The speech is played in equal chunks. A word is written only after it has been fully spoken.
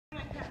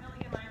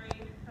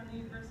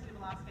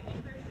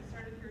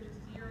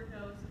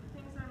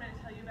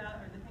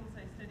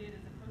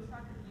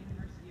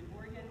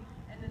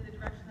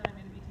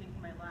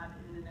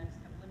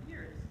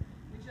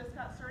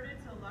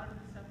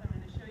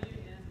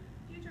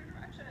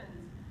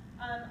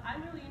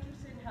I'm really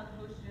interested in how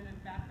the host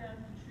genetic background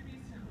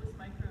contributes to host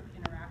microbe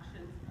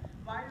interactions.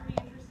 Why are we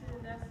interested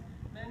in this?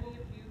 Many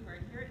of you who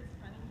are here, it's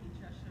funny, he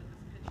just showed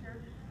this picture.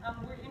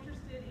 We're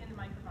interested in the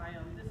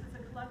microbiome. This is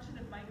a collection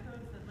of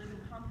microbes that live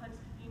in complex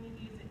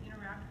communities that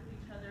interact with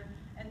each other,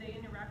 and they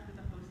interact with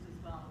the host as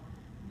well.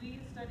 We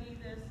study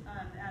this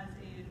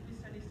we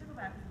study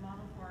stickleback as a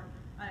model for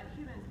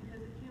humans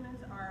because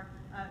humans are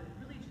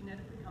really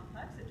genetically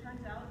complex. It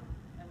turns out,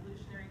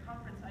 evolutionary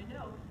conference, I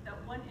know that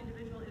one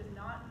individual is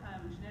not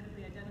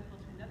genetically identical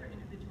to another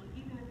individual,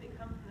 even if they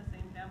come from the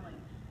same family.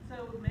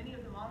 So many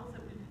of the models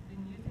that we've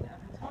been using up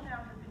until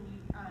now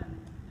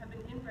have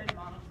been inbred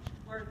models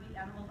where the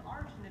animals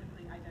are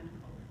genetically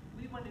identical.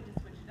 We wanted to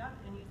switch it up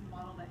and use a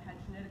model that had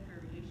genetic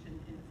variation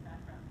in its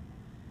background.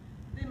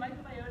 The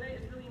microbiota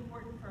is really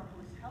important for our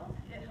host health.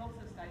 It helps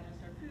us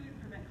digest our food,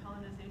 prevent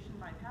colonization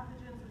by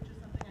pathogens, which is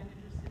something I'm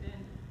interested in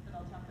that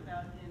I'll talk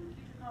about in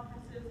future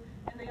conferences.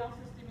 And they also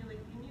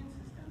stimulate the immune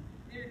system.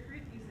 They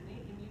recruit these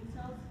innate immune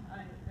cells,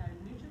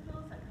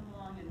 neutrophils, that come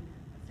along and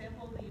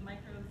sample the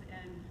microbes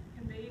and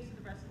convey to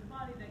the rest of the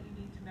body that you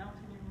need to mount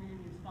an immune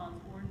response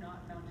or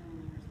not mount an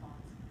immune response.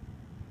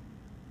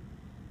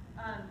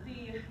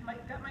 The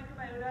gut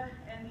microbiota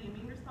and the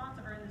immune response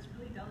are in this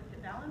really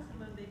delicate balance, and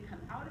when they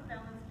come out of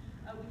balance,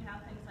 we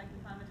have things like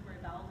inflammatory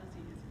bowel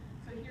disease.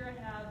 So here I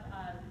have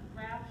a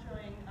graph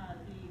showing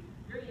the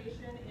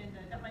variation in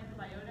the gut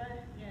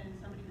microbiota in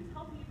somebody who's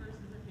healthy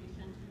versus a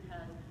patient who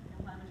has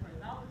inflammatory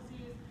bowel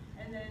disease.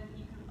 And then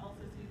you can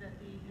also see that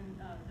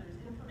there's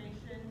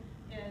inflammation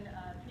in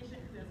a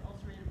patient who has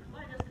ulcerative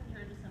colitis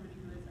compared to somebody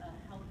who has a nice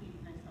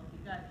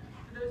healthy gut.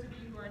 For those of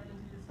you who are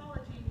into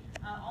histology,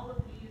 all of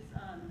these,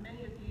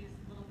 many of these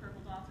little purple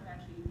dots are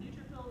actually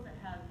neutrophils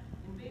that have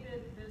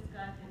invaded this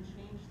gut and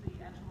changed the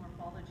actual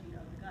morphology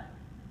of the gut.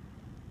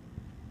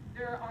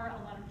 There are a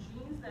lot of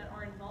genes that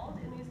are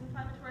involved in these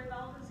inflammatory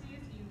bowel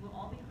disease. You will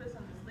all be quizzed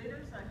on this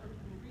later, so I hope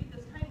you can read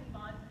this tiny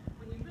font.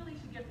 What you really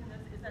should get from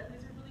this is that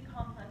these are really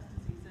complex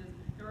diseases.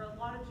 There are a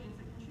lot of genes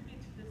that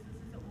contribute to this. This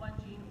isn't one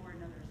gene or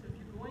another. So if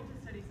you're going to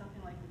study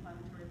something like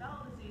inflammatory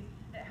bowel disease,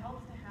 it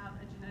helps to have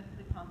a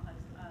genetically complex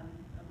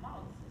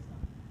model system.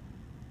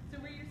 So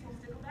we're using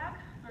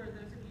stickleback. For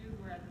those of you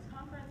who are at this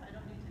conference, I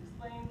don't need to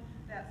explain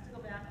that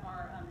stickleback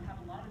have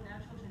a lot of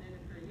natural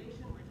genetic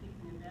variation. We're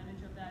taking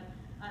advantage of that.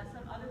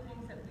 Some other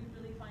things that we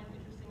really find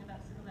interesting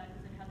about stickleback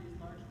is they have these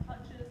large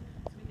clutches.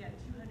 So we get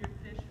 200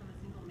 fish from a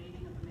single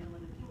mating of a male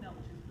and a female,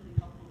 which is really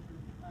helpful for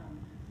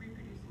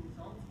reproducing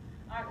results.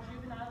 Our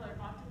juvenile are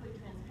optically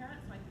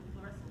transparent, so I can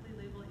fluorescently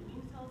label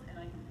immune cells and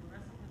I can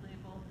fluorescently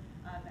label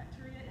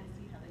bacteria and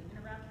see how they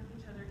interact with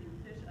each other in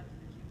fish up to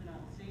the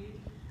juvenile stage.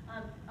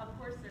 Of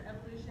course, their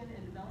evolution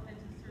and development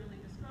is thoroughly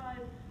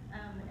described,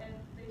 and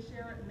they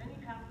share many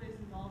pathways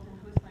involved in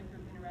host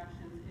microbe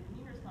interactions and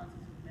immune responses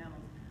with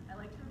mammals. I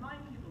like to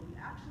remind people we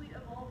actually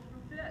evolved from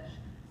fish,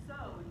 so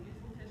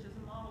using fish as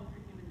a model for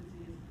human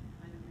disease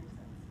kind of makes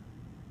sense.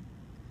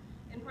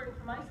 Important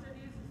for my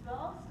studies as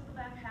well,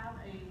 stickleback have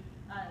a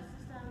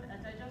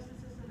digestive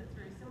system that's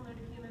very similar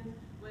to humans,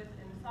 with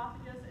an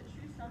esophagus, a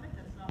true stomach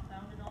that's not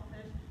found in all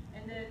fish,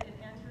 and then an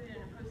anterior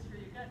and a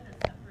posterior gut that's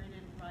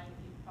separated by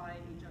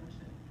a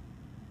junction.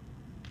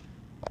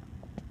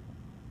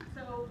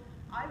 So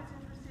I was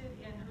interested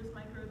in host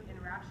microbe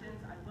interactions.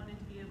 I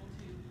wanted to be able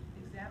to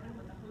examine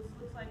what the host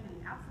looks like in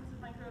the absence of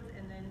microbes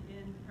and then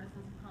in the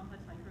presence of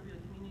complex microbial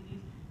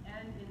communities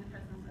and in the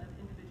presence of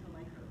individual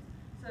microbes.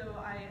 So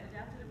I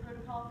adapted a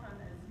protocol from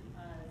a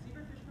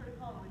zebrafish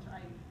protocol in which I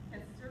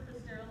can surface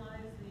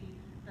sterilize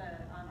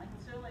I can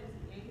sterilize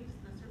the eggs,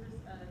 the surface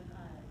of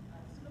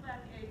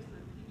stickleback eggs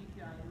with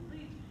PBPI and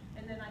bleach,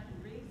 and then I can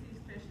raise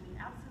these fish in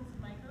the absence of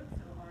microbes,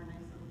 so our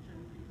nice little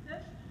germ-free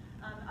fish,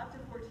 up to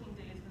 14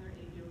 days when their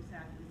egg yolk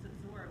sac is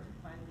absorbed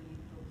by the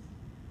host.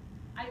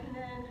 I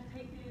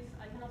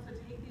can also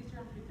take these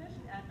germ-free fish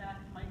and add back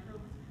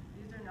microbes.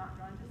 These are not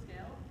drawn to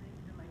scale.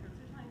 The microbes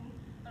are tiny.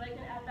 But I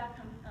can add back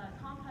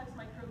complex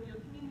microbial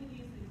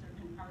communities. These are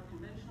our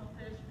conventional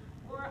fish.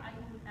 Or I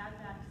can add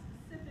back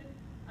specific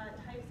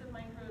types of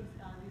microbes.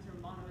 These are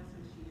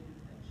monoassociated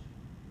fish.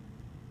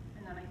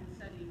 And then I can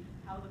study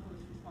how the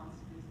host responds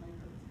to these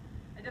microbes.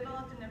 I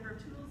developed a number of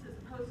tools as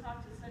a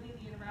postdoc to study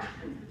the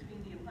interactions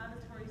between the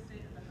inflammatory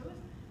state of the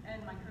host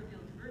and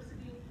microbial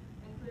diversity,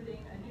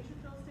 including a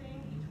neutrophil stain.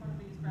 Each one of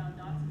these brown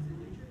dots is a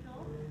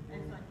neutrophil,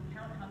 and so I can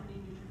count how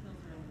many neutrophils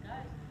are in the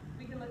gut.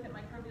 We can look at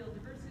microbial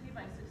diversity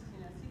by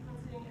 16S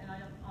sequencing, and I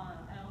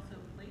also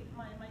plate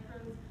my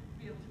microbes to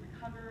be able to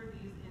recover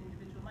these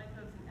individual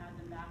microbes and add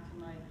them back to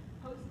my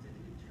host to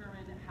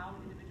determine how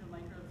individual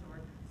microbes or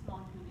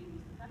small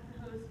communities affect the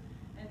host.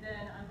 And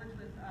then I worked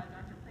with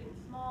Dr. Clayton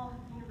Small,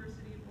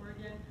 University of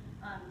Oregon,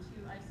 to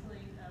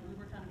isolate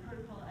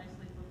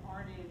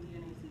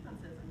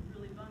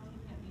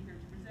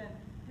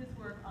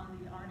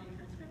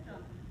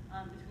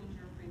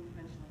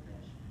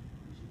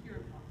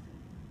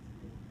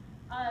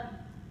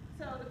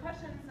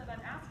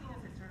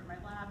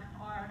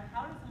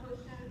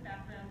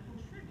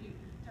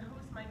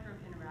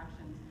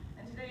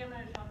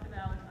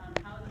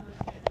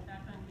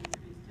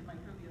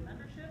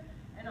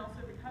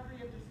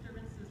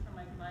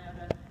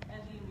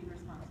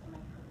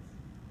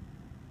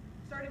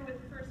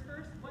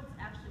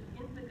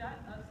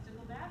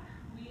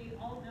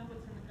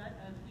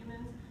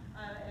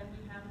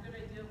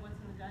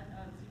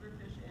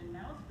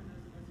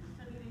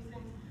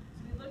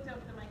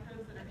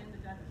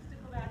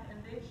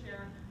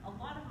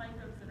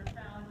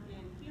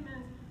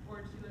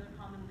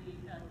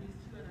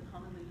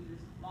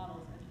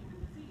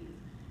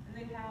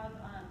have,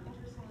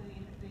 interestingly,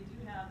 they do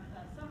have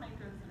some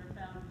microbes that are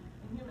found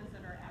in humans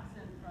that are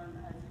absent from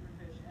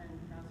zebrafish and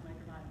mouse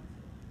microbiome.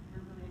 So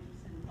we're really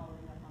interested in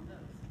following up on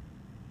those.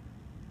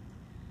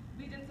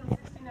 We did some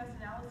 60-nest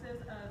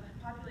analysis of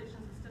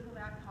populations of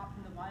stickleback caught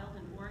from the wild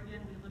in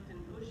Oregon. We looked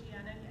in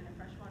oceanic and a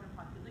freshwater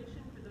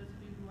population. For those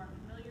of you who aren't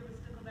familiar with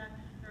stickleback,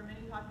 there are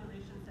many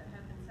populations that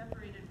have been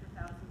separated for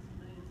thousands of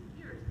millions of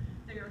years.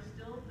 They are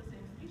still the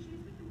same species.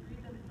 We can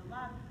breed them in the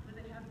lab, but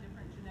they have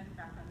different genetic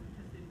backgrounds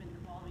because they've been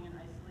evolving in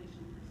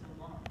isolation for so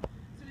long.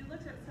 So we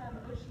looked at some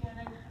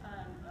oceanic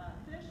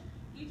fish.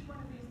 Each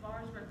one of these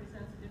bars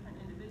represents a different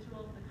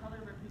individual. The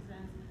color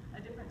represents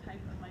a different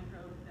type of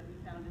microbe that we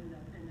found in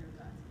their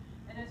guts.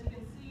 And as you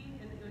can see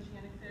in the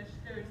oceanic fish,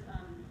 there's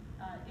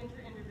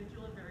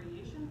inter-individual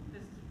variation.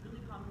 This is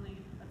really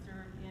commonly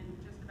observed in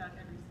just about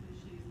every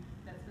species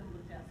that's been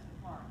looked at so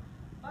far.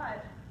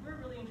 But we're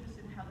really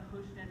interested in how the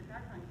host genetic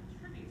background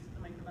contributes to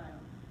the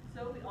microbiome.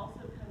 So we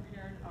also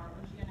compared our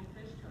oceanic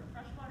fish to our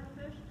freshwater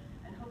fish,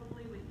 and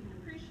hopefully what you can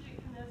appreciate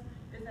from this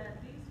is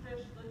that these fish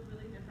look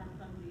really different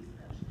from these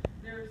fish.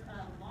 There's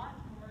a lot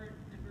more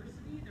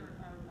diversity. There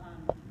are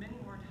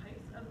many more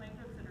types of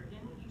microbes that are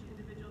in each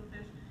individual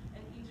fish,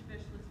 and each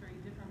fish looks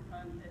very different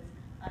from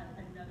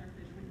another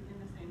fish within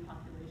the same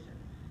population.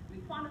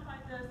 We quantified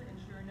this, and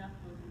sure enough,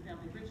 both in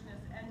family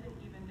richness and in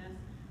evenness,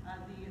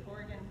 the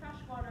Oregon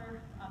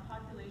freshwater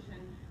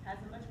population has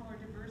a much more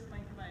diverse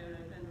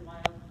microbiota than the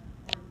wild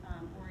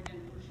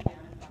Oregon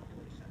oceanic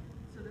population.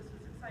 So this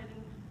was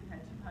exciting. We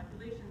had two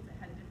populations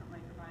that had different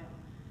microbiome.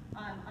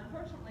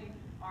 Unfortunately,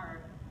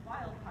 our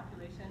wild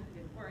population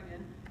in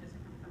Oregon is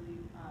different from the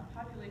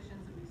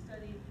populations that we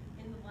study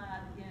in the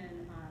lab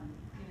in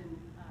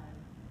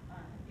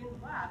the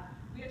lab.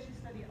 We actually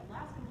study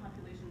Alaskan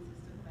populations of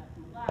stickleback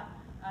in the lab.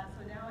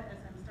 So now as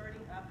I'm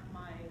starting up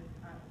my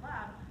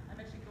lab,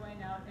 I'm actually going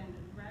out and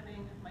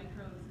grabbing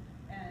microbes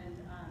and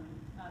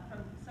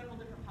from several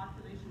different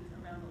populations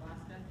around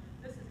Alaska.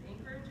 This is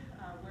Anchorage,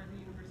 where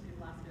the University of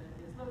Alaska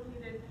is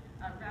located.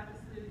 Rabbit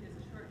Slough is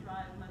a short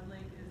drive. Mud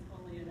Lake is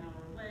only an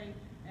hour away,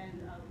 and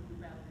we can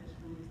grab fish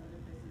from these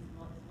other places as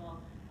well.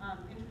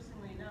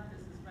 Interestingly enough,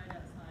 this is right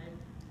outside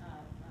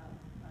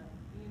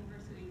the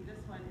university.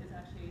 This one is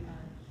actually a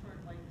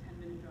short, like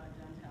 10-minute drive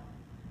downtown.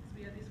 So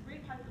we have these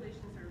great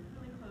populations that are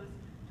really close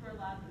to our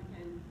lab. We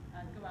can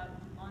go out and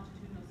do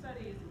longitudinal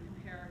studies and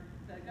compare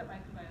the gut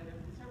microbiota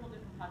from several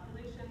different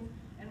populations.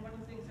 And one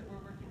of the things that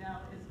we're working now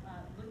is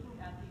looking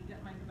at the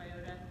gut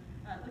microbiota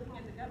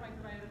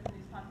from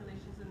these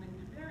populations and then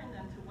comparing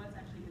them to what's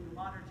actually in the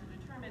water to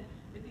determine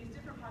if these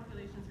different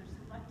populations are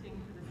selecting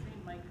for the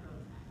same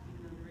microbes, even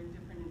though they're in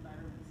different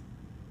environments.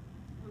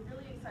 We're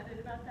really excited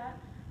about that.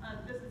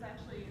 This is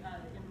actually,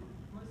 in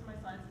most of my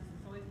slides, this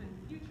has always been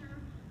future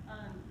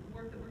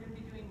work that we're going to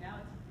be doing now.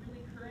 It's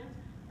really current.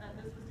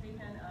 This was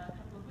taken a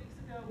couple of weeks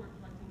ago. We're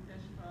collecting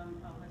fish from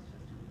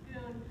Westchester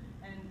Lagoon,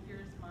 and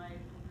here's my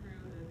little crew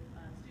of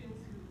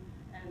students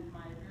and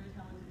my very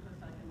talented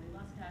postdoc,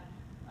 Kat,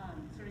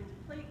 starting to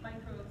plate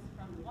microbes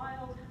from the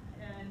wild.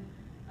 And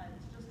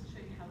just to show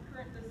you how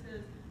current this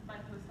is,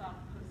 my postdoc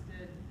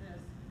posted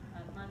this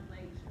Mud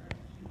Lake, or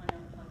she went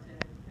out and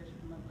collected fish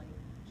from Mud Lake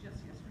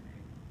just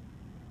yesterday.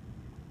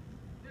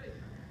 Good.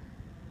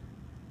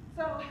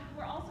 So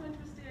we're also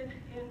interested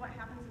in what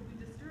happens if we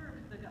disturb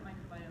the gut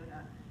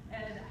microbiota,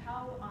 and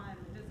how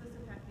does this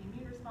affect the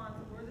immune response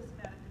or the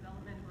somatic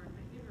development or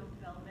behavioral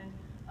development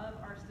of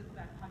our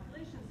stickleback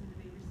populations, and do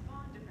they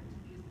respond different to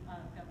these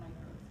gut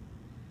microbes?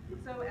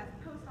 So as a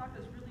postdoc,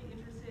 I was really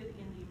interested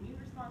in the immune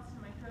response to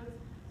microbes.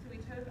 So we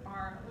took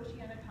our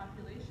oceanic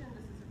population,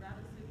 this is a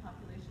rabbit slough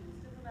population of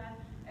stickleback,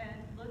 and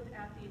looked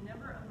at the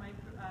number of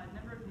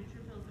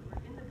neutrophils that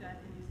were in the gut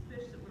in these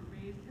fish that were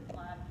raised in the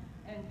lab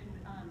and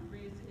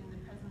raised in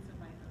the presence of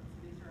microbes.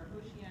 So these are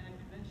oceanic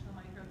conventional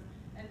microbes,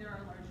 and there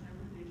are a large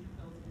number of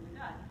neutrophils in the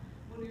gut.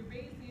 When we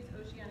raise these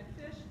oceanic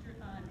fish in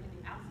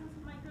the absence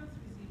of microbes,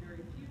 we see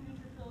very few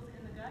neutrophils in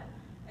the gut.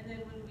 And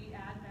then when we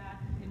add back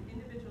an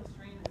individual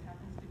strain that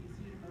happens to be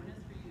Pseudomonas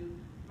for you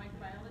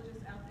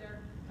microbiologists out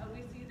there,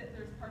 we see that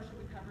there's partial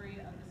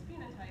recovery of this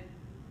phenotype,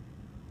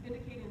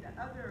 indicating that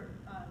other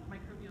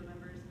microbial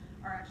members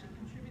are actually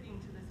contributing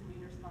to this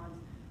immune response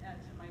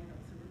to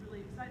microbes. So we're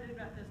really excited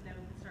about this. Now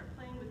we can start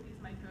playing with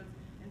these microbes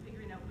and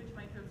figuring out which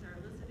microbes are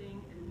eliciting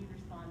an immune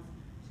response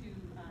to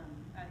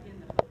in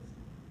the host.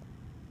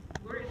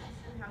 We're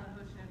interested in how the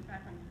host genetic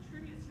background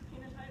contributes to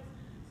phenotypes.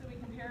 So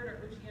we compared our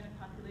oceanic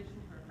population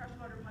to our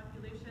freshwater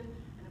population,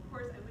 and of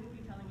course I wouldn't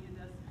be telling you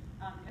this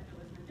if there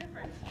wasn't a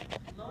difference.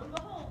 Lo and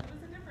behold, there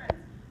was a difference.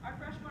 Our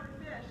freshwater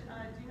fish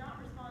do not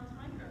respond to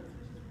microbes,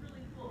 which is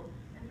really cool.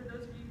 And for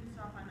those of you who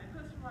saw by my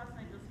poster last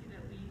night, you'll see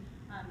that we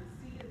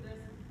see this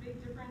big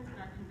difference in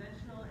our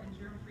conventional and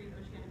germ-free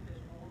oceanic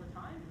fish all the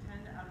time.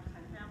 10 out of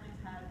 10 families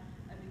had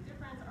a big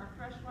difference. Our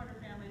freshwater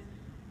families,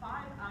 5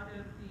 out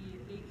of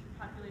the 8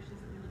 populations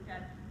that we looked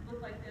at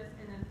looked like this,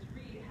 and then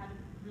 3 had a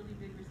really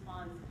big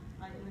response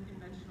in the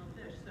conventional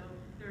fish. So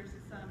there's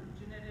some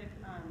genetic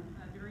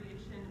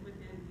variation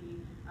within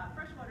the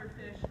freshwater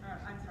fish,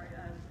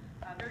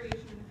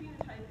 variation in the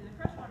phenotype in the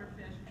freshwater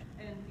fish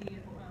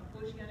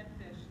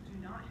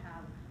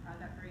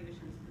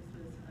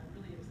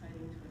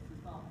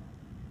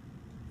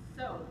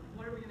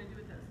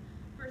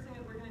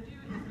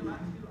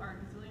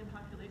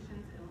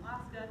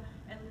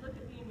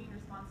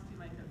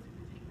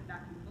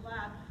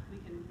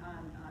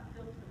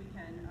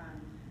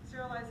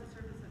sterilize the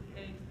surface of the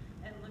eggs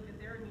and look at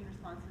their immune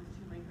responses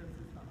to microbes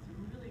as well. So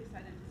I'm really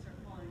excited to start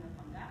following up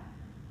on that.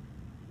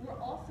 We're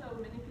also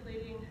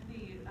manipulating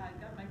the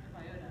gut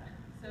microbiota.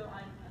 So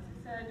as I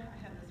said, I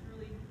have this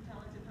really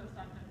talented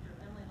postdoc, Dr.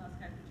 Emily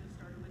Luskak, who just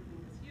started with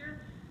me this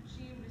year.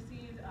 She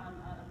received a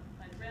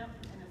grant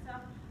from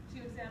NSF to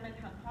examine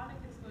how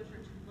chronic exposure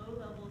to low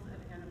levels of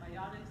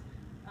antibiotics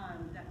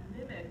that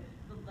mimic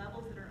the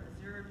levels that are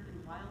observed in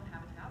wild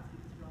habitats,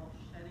 because we're all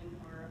shedding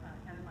our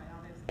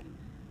antibiotics we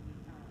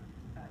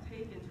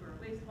take into our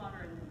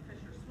wastewater, and then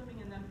fish are swimming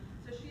in them.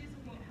 So she's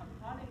looking at how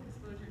chronic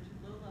exposure to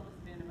low levels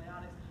of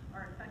antibiotics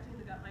are affecting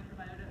the gut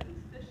microbiota of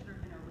these fish that are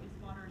in our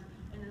wastewaters,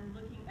 and then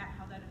looking at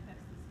how that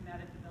affects the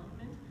somatic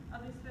development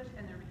of these fish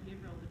and their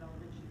behavioral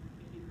development. She's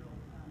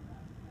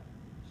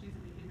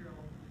a behavioral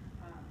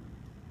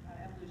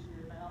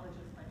evolutionary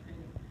biologist by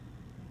training.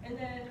 And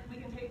then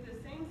we can take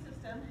the same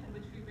system in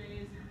which we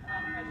raise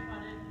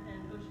freshwater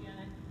and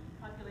oceanic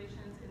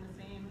populations in the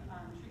same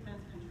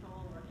treatments,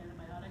 control, or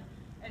antibiotic,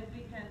 and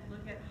we can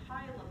look at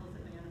high levels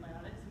of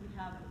antibiotics. So we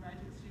have a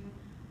graduate student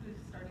who's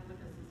starting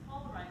with us this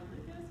fall, Ryan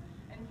Lucas,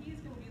 and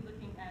he's going to be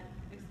looking at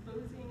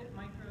exposing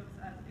microbes,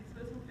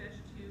 exposing fish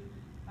to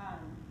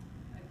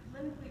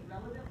clinically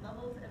relevant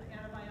levels of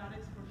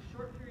antibiotics for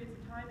short periods of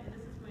time, and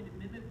this is going to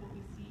mimic what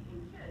we see in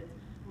kids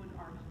when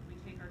we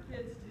take our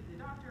kids to the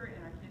doctor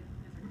and our kid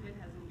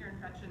has an ear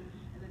infection,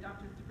 and the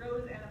doctor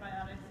throws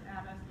antibiotics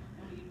at us,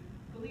 and we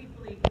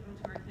gleefully give them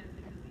to our kids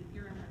because the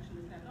ear infection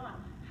is now gone.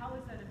 How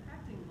is that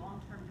affecting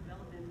long-term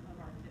development of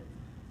our kids?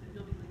 So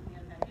he'll be looking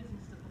at that using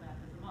stickleback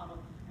as a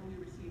model, and we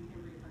received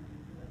Embry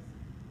funding for this.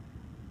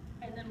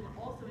 And then we're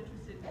also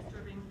interested in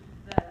disturbing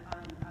the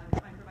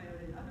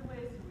microbiota in other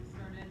ways. So we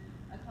started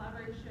a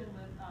collaboration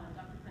with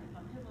Dr. Frank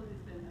von Hibbel,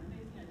 who's been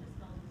amazing. I just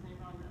spelled his name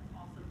wrong. That's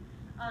awesome.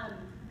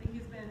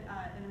 He's been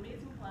an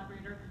amazing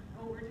collaborator.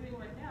 And what we're doing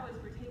right now is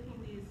we're taking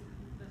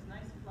this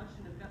nice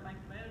collection of gut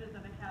microbiota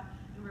that I have,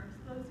 and we're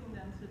exposing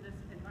them to this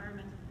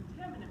environmental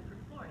contaminant,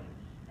 perchlorate.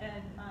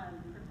 And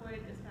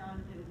perchlorate is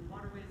found in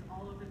waterways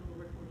all over the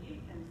lower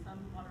 48 and some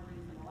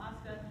waterways in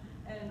Alaska.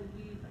 And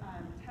we've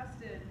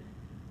tested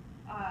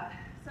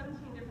 17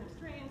 different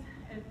strains,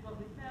 and what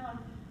we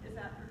found is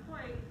that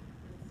perchlorate,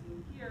 as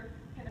seen here,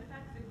 can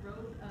affect the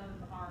growth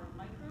of our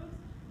microbes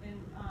and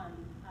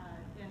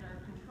our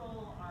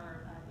control,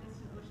 our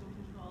instant ocean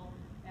control,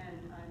 and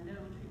no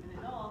treatment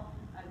at all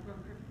grow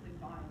perfectly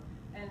fine.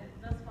 And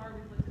thus far,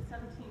 we've looked at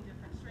 17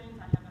 different strains.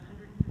 I have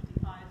 155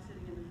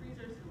 sitting in the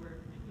freezer, so we're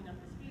picking up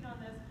the speed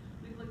on this.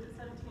 We've looked at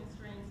 17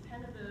 strains.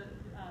 10 of the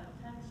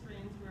 10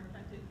 strains were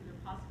affected either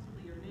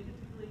positively or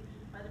negatively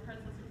by the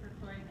presence of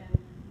perchlorate, and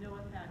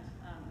no effect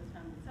was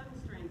found in 7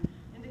 strains,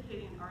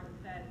 indicating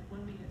that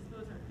when we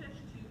expose our fish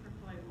to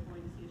perchlorate, we're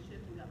going to see a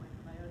shift in gut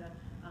microbiota.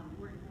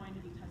 We're going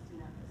to be testing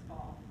that this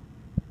fall.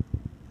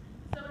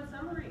 So in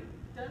summary,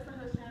 does the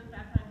host genetic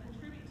background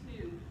contribute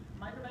to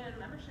microbiota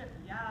membership?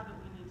 Yeah, but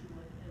we need to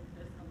look at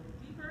this a little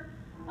deeper.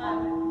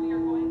 We are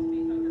going to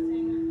be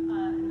focusing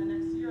in the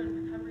next year on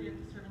recovery of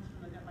disturbance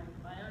from the gut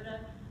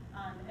microbiota,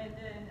 and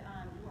then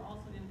we're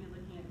also going to be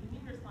looking at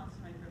immune response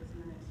to microbes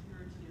in the next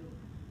year or two.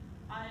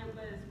 I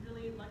was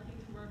really lucky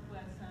to work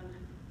with some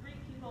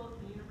great people at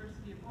the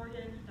University of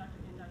Oregon, Dr.